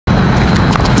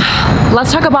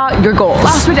let's talk about your goals.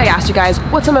 Last week I asked you guys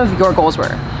what some of your goals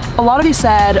were. A lot of you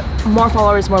said more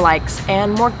followers, more likes,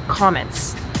 and more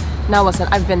comments. Now listen,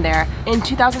 I've been there. In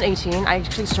 2018, I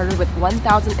actually started with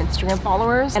 1,000 Instagram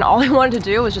followers, and all I wanted to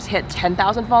do was just hit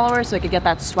 10,000 followers so I could get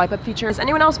that swipe up feature. Has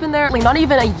anyone else been there? Like, not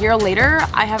even a year later,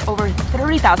 I have over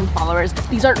 30,000 followers.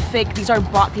 These aren't fake, these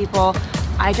aren't bot people.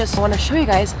 I just want to show you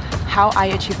guys how I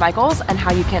achieve my goals and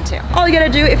how you can too. All you gotta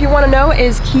do if you want to know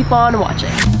is keep on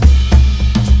watching.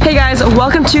 Hey guys,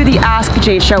 welcome to the Ask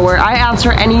Jade Show, where I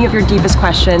answer any of your deepest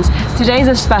questions. Today's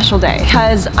a special day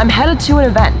because I'm headed to an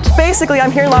event. Basically, I'm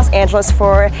here in Los Angeles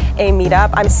for a meetup.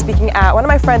 I'm speaking at one of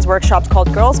my friend's workshops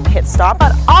called Girls Pit Stop.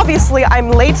 But obviously, I'm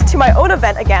late to my own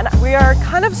event again. We are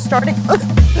kind of starting,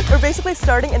 we're basically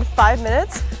starting in 5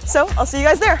 minutes. So I'll see you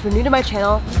guys there. If you're new to my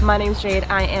channel, my name's Jade.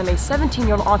 I am a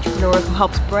 17-year-old entrepreneur who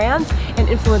helps brands and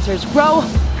influencers grow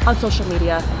on social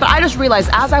media. But I just realized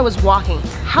as I was walking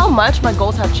how much my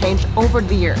goals have changed over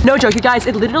the year. No joke, you guys,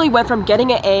 it literally went from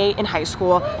getting an A in high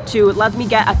school to let me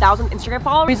get 1,000 Instagram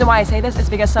followers. The reason why I say this is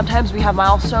because sometimes we have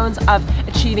milestones of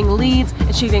achieving leads,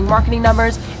 achieving marketing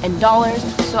numbers, and dollars.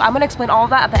 So I'm gonna explain all of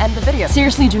that at the end of the video.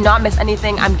 Seriously, do not miss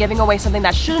anything. I'm giving away something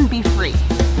that shouldn't be free.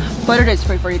 But it is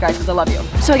free for you guys because I love you.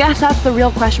 So I guess that's the real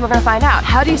question we're gonna find out.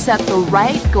 How do you set the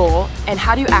right goal and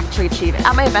how do you actually achieve it?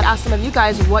 At my event, I asked some of you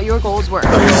guys what your goals were.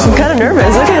 I'm kind of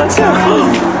nervous. Okay, let's go.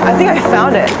 I think I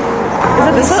found it. Is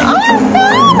it this one? Oh,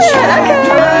 I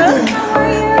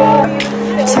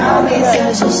found it!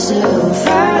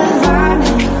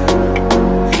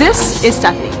 Okay. This is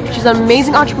Stephanie. She's an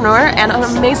amazing entrepreneur and an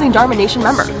amazing Dharma Nation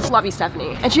member. Love you,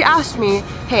 Stephanie. And she asked me,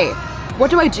 hey, what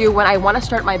do I do when I want to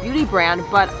start my beauty brand,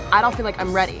 but I don't feel like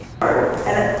I'm ready?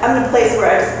 And I'm in a place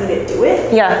where I just need to do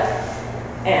it. Yeah.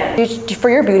 And for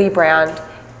your beauty brand,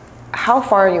 how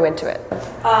far are you into it?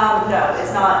 No,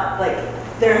 it's not like,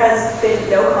 there has been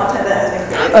no content that has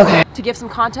been created. Okay. To give some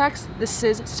context, this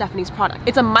is Stephanie's product.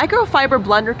 It's a microfiber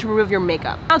blender to remove your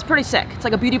makeup. Sounds pretty sick. It's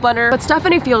like a beauty blender, but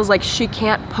Stephanie feels like she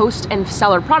can't post and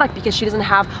sell her product because she doesn't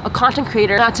have a content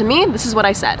creator. Now to me, this is what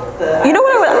I said. You know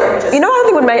what I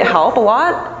think would might help a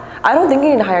lot? I don't think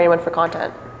you need to hire anyone for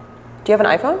content. Do you have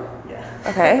an iPhone? Yeah.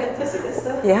 Okay. Yes, it is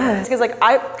though. Yeah. Because like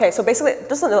okay, so basically,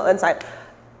 just on the inside,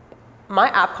 my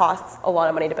app costs a lot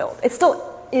of money to build. It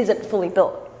still isn't fully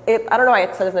built. I don't know why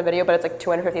it said this in the video, but it's like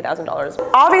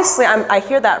 $250,000. Obviously, I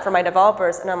hear that from my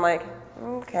developers, and I'm like,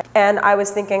 okay. And I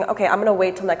was thinking, okay, I'm gonna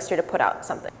wait till next year to put out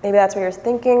something. Maybe that's what you're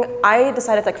thinking. I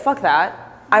decided, like, fuck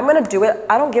that. I'm gonna do it.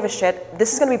 I don't give a shit.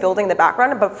 This is gonna be building in the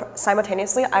background, but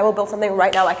simultaneously, I will build something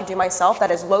right now I can do myself that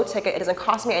is low ticket. It doesn't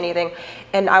cost me anything,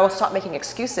 and I will stop making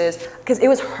excuses because it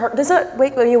was hurt.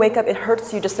 When you wake up, it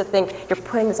hurts you just to think you're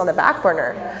putting this on the back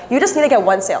burner. You just need to get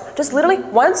one sale. Just literally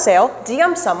one sale.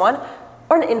 DM someone.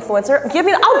 Or an influencer,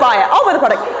 I'll buy it, I'll buy the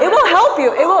product. It will help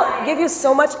you, it will give you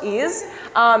so much ease.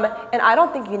 And I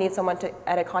don't think you need someone to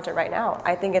edit content right now.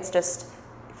 I think it's just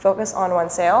focus on one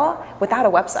sale without a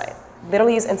website.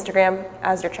 Literally use Instagram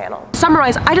as your channel.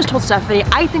 Summarize, I just told Stephanie,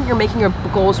 I think you're making your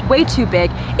goals way too big.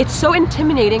 It's so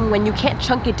intimidating when you can't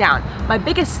chunk it down. My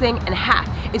biggest thing and hack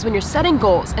is when you're setting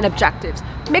goals and objectives,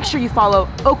 make sure you follow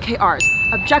OKRs,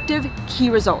 objective, key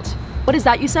result. What is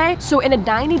that, you say? So in a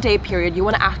 90-day period, you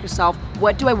want to ask yourself,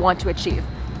 what do I want to achieve?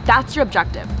 That's your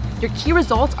objective. Your key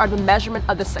results are the measurement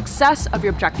of the success of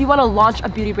your objective. If you want to launch a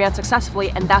beauty brand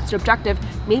successfully and that's your objective,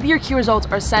 maybe your key results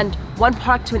are send one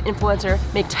product to an influencer,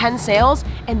 make 10 sales,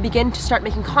 and begin to start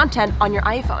making content on your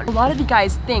iPhone. A lot of you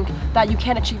guys think that you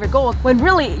can't achieve your goals when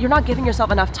really you're not giving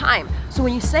yourself enough time. So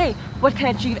when you say, what can I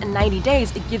achieve in 90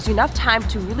 days, it gives you enough time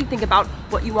to really think about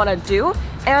what you want to do,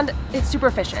 and it's super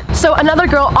efficient. So another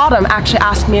girl, Autumn, actually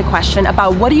asked me a question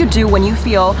about what do you do when you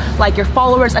feel like your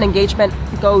followers and engagement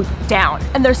go down.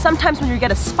 And there's sometimes when you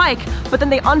get a spike, but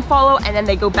then they unfollow and then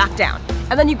they go back down.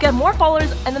 And then you get more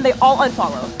followers and then they all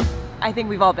unfollow. I think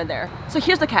we've all been there. So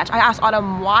here's the catch. I asked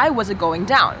Autumn, why was it going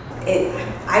down?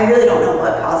 I really don't know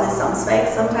what causes some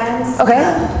spikes sometimes.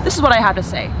 Okay, this is what I have to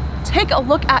say. Take a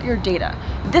look at your data.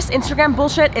 This Instagram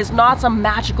bullshit is not some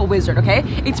magical wizard, okay?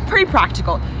 It's pretty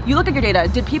practical. You look at your data.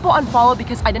 Did people unfollow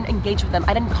because I didn't engage with them?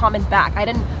 I didn't comment back. I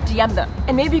didn't DM them.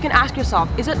 And maybe you can ask yourself,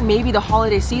 is it maybe the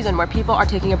holiday season where people are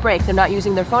taking a break? They're not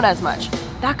using their phone as much.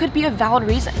 That could be a valid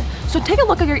reason. So take a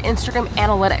look at your Instagram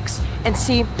analytics and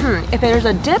see, if there's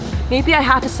a dip, maybe I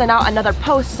have to send out another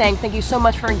post saying, thank you so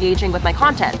much for engaging with my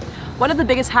content. One of the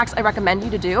biggest hacks I recommend you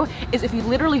to do is if you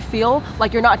literally feel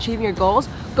like you're not achieving your goals,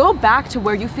 go back to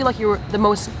where you feel like you're the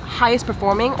most highest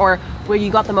performing or where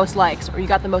you got the most likes or you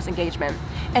got the most engagement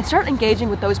and start engaging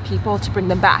with those people to bring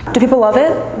them back. Do people love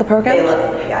it, the program? They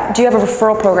love it, yeah. Do you have a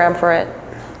referral program for it?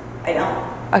 I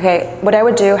don't. Okay, what I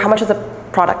would do, how much is the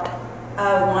product?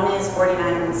 One is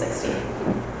 49 and 60.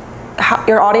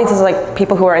 Your audience is like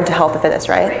people who are into health and fitness,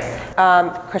 right?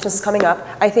 Christmas is coming up.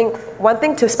 I think one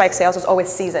thing to spike sales is always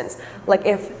seasons. Like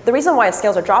if the reason why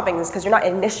sales are dropping is because you're not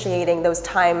initiating those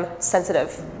time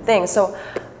sensitive things. So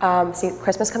see,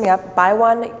 Christmas coming up, buy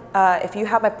one. If you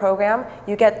have my program,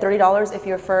 you get $30 if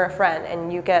you're for a friend,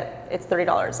 and it's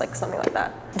 $30, like something like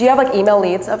that. Do you have like email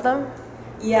leads of them?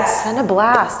 Yeah. Send a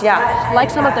blast, yeah.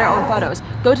 Like some of their own photos.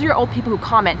 Go to your old people who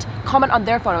comment on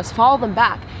their photos, follow them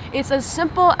back. It's as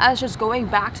simple as just going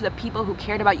back to the people who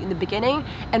cared about you in the beginning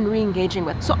and re-engaging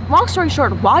with. So long story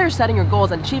short, while you're setting your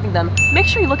goals and achieving them, make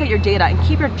sure you look at your data and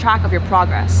keep your track of your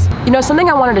progress. You know, something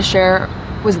I wanted to share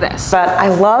was this. But I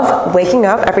love waking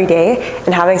up every day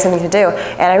and having something to do.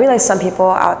 And I realize some people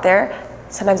out there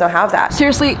sometimes don't have that.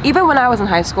 Seriously, even when I was in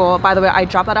high school, by the way, I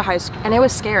dropped out of high school and it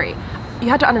was scary. You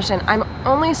had to understand, I'm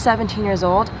only 17 years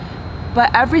old,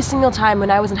 but every single time when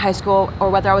I was in high school or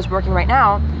whether I was working right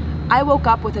now, I woke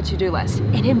up with a to-do list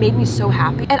and it made me so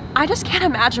happy. And I just can't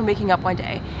imagine waking up one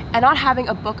day and not having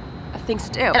a book of things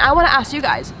to do. And I want to ask you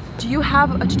guys, do you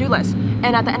have a to-do list?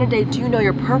 And at the end of the day, do you know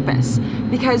your purpose?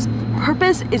 Because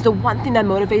purpose is the one thing that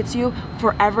motivates you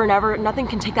forever and ever. Nothing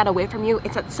can take that away from you.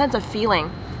 It's that sense of feeling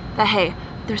that, hey,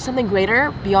 there's something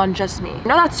greater beyond just me. I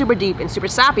know that's super deep and super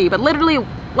sappy, but literally,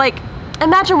 like,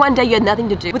 imagine one day you had nothing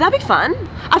to do. Would that be fun?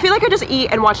 I feel like I just eat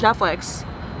and watch Netflix.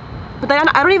 But then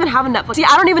I don't even have a Netflix. See,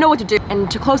 I don't even know what to do. And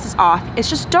to close this off, it's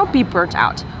just don't be burnt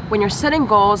out. When you're setting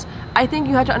goals, I think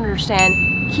you have to understand,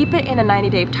 keep it in a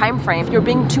 90-day time frame. If you're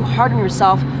being too hard on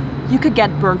yourself, you could get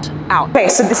burnt out. Okay,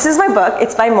 so this is my book.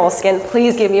 It's by Moleskine.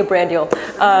 Please give me a brand deal.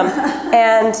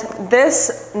 And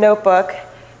this notebook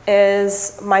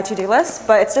is my to-do list,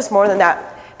 but it's just more than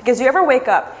that. Because you ever wake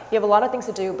up, you have a lot of things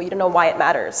to do, but you don't know why it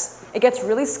matters. It gets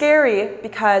really scary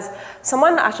because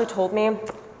someone actually told me,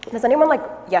 does anyone like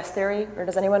Yes Theory, or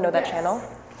does anyone know that channel?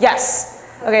 Yes.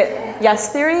 Okay,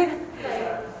 Yes Theory.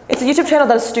 It's a YouTube channel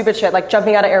that does stupid shit, like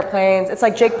jumping out of airplanes. It's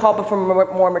like Jake Paul, but for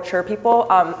more mature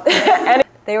people. And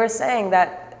they were saying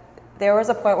that there was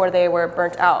a point where they were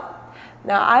burnt out.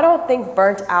 Now, I don't think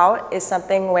burnt out is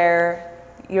something where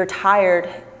you're tired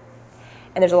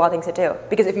and there's a lot of things to do.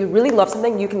 Because if you really love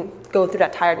something, you can go through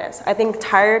that tiredness. I think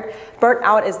burnt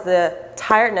out is the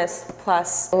tiredness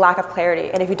plus lack of clarity.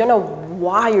 And if you don't know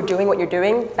why you're doing what you're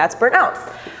doing, that's burnt out.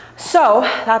 So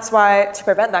that's why, to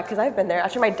prevent that, because I've been there.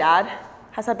 Actually, my dad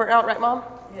has had burnt out, right, Mom?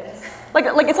 Yes.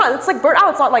 It's like burnt out.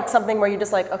 It's not like something where you're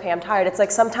just like, okay, I'm tired. It's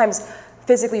like sometimes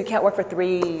physically you can't work for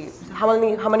how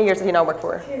many years did he not work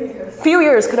for? Few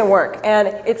years couldn't work, and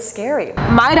it's scary.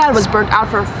 My dad was burnt out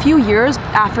for a few years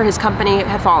after his company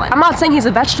had fallen. I'm not saying he's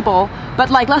a vegetable,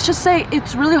 but like, let's just say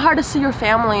it's really hard to see your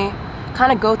family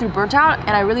kind of go through burnt out,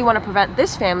 and I really want to prevent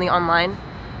this family online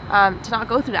to not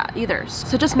go through that either.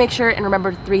 So just make sure and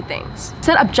remember 3 things.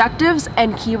 Set objectives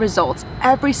and key results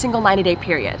every single 90-day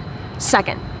period.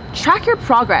 Second, track your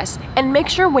progress and make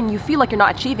sure when you feel like you're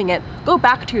not achieving it, go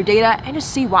back to your data and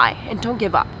just see why, and don't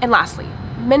give up. And lastly,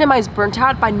 minimize burnt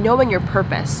out by knowing your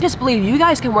purpose. Just believe you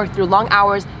guys can work through long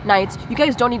hours, nights. You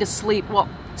guys don't need to sleep,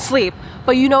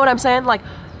 but you know what I'm saying? Like,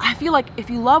 I feel like if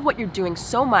you love what you're doing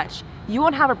so much, you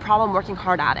won't have a problem working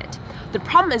hard at it. The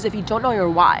problem is if you don't know your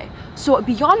why. So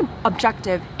beyond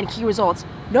objective and key results,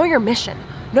 know your mission.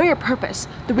 Know your purpose.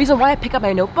 The reason why I pick up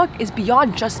my notebook is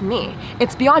beyond just me.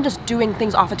 It's beyond just doing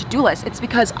things off a to-do list. It's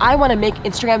because I want to make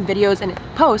Instagram videos and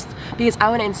posts because I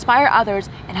want to inspire others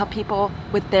and help people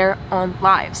with their own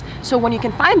lives. So when you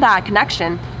can find that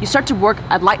connection, you start to work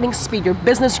at lightning speed, your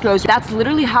business grows. That's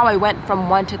literally how I went from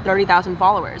 1 to 30,000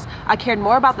 followers. I cared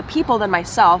more about the people than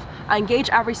myself. I engage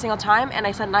every single time, and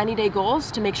I set 90-day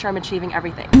goals to make sure I'm achieving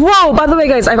everything. Whoa, by the way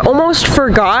guys, I almost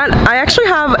forgot. I actually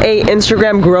have a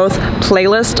Instagram growth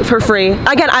playlist for free.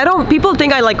 Again, people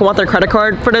think I like want their credit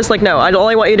card for this. Like, no, all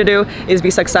I want you to do is be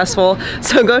successful.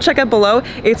 So go check it below.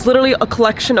 It's literally a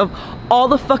collection of all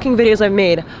the fucking videos I've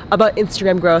made about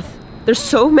Instagram growth. There's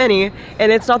so many,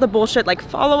 and it's not the bullshit like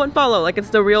follow and follow. Like, it's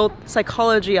the real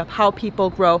psychology of how people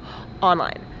grow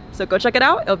online. So go check it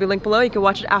out. It'll be linked below. You can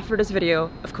watch it after this video,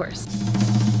 of course.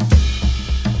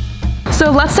 So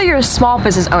let's say you're a small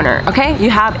business owner, okay? You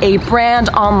have a brand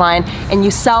online and you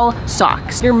sell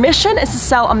socks. Your mission is to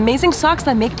sell amazing socks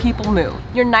that make people move.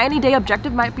 Your 90-day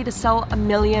objective might be to sell $1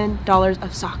 million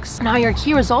of socks. Now your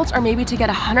key results are maybe to get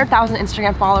 100,000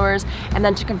 Instagram followers and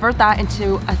then to convert that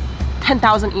into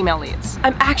 10,000 email leads.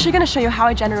 I'm actually gonna show you how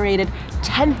I generated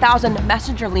 10,000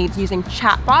 messenger leads using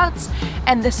chatbots,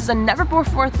 and this is a never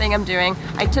before thing I'm doing.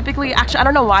 I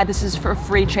don't know why this is for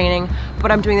free training,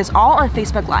 but I'm doing this all on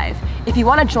Facebook Live. If you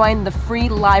wanna join the free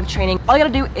live training, all you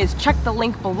gotta do is check the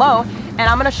link below, and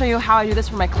I'm gonna show you how I do this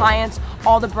for my clients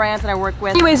all the brands that I work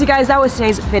with. Anyways, you guys, that was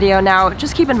today's video. Now,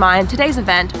 just keep in mind, today's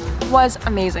event was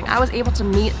amazing. I was able to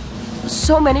meet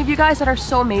so many of you guys that are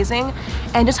so amazing,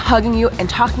 and just hugging you and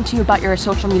talking to you about your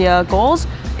social media goals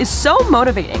is so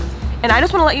motivating. And I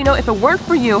just want to let you know, if it weren't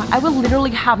for you, I would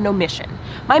literally have no mission.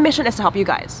 My mission is to help you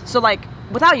guys. So like,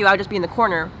 without you, I would just be in the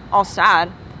corner, all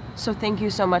sad. So thank you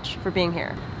so much for being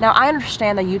here. Now, I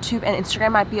understand that YouTube and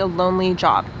Instagram might be a lonely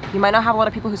job. You might not have a lot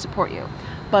of people who support you,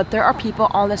 but there are people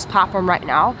on this platform right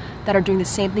now that are doing the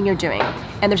same thing you're doing.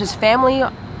 And there's this family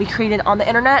we created on the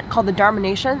internet called the Dharma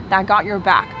Nation that got your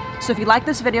back. So if you like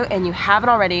this video and you haven't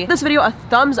already, give this video a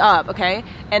thumbs up, okay?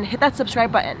 And hit that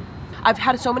subscribe button. I've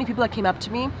had so many people that came up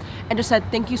to me and just said,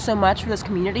 thank you so much for this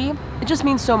community. It just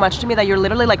means so much to me that you're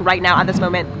literally like right now at this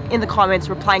moment in the comments,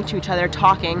 replying to each other,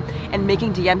 talking, and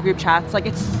making DM group chats. Like,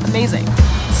 it's amazing.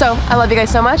 So I love you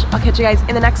guys so much. I'll catch you guys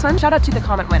in the next one. Shout out to the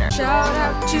comment winner. Shout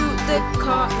out to the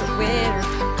comment winner.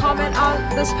 Comment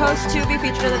on this post to be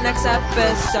featured in the next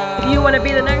episode. If you want to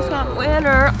be the next comment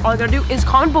winner, all you gotta do is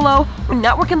comment below,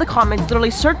 network in the comments, literally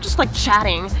search just like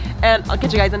chatting, and I'll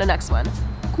catch you guys in the next one.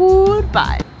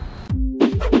 Goodbye.